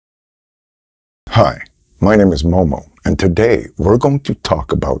Hi, my name is Momo, and today we're going to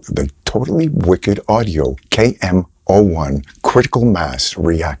talk about the totally wicked audio KM-01 Krytical Mass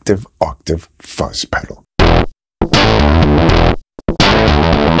reactive octave fuzz pedal.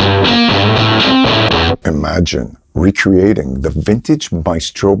 Imagine recreating the vintage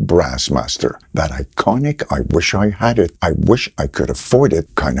Maestro Bassmaster, that iconic I wish I had it, I wish I could afford it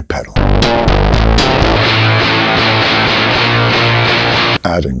kind of pedal.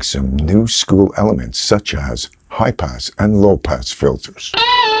 Adding some new school elements such as high pass and low pass filters.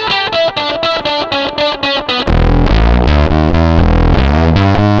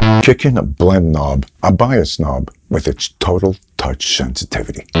 Kick in a blend knob, a bias knob with its total touch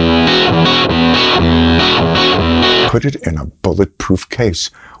sensitivity. Put it in a bulletproof case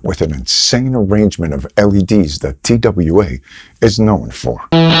with an insane arrangement of LEDs that TWA is known for.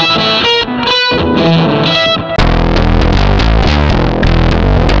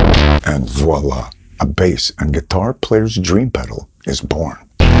 And voila, a bass and guitar player's dream pedal is born.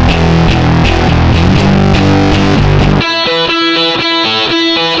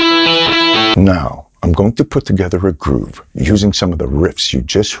 Now, I'm going to put together a groove using some of the riffs you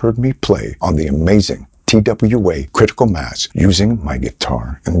just heard me play on the amazing TWA Krytical Mass using my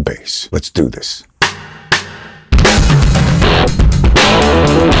guitar and bass. Let's do this.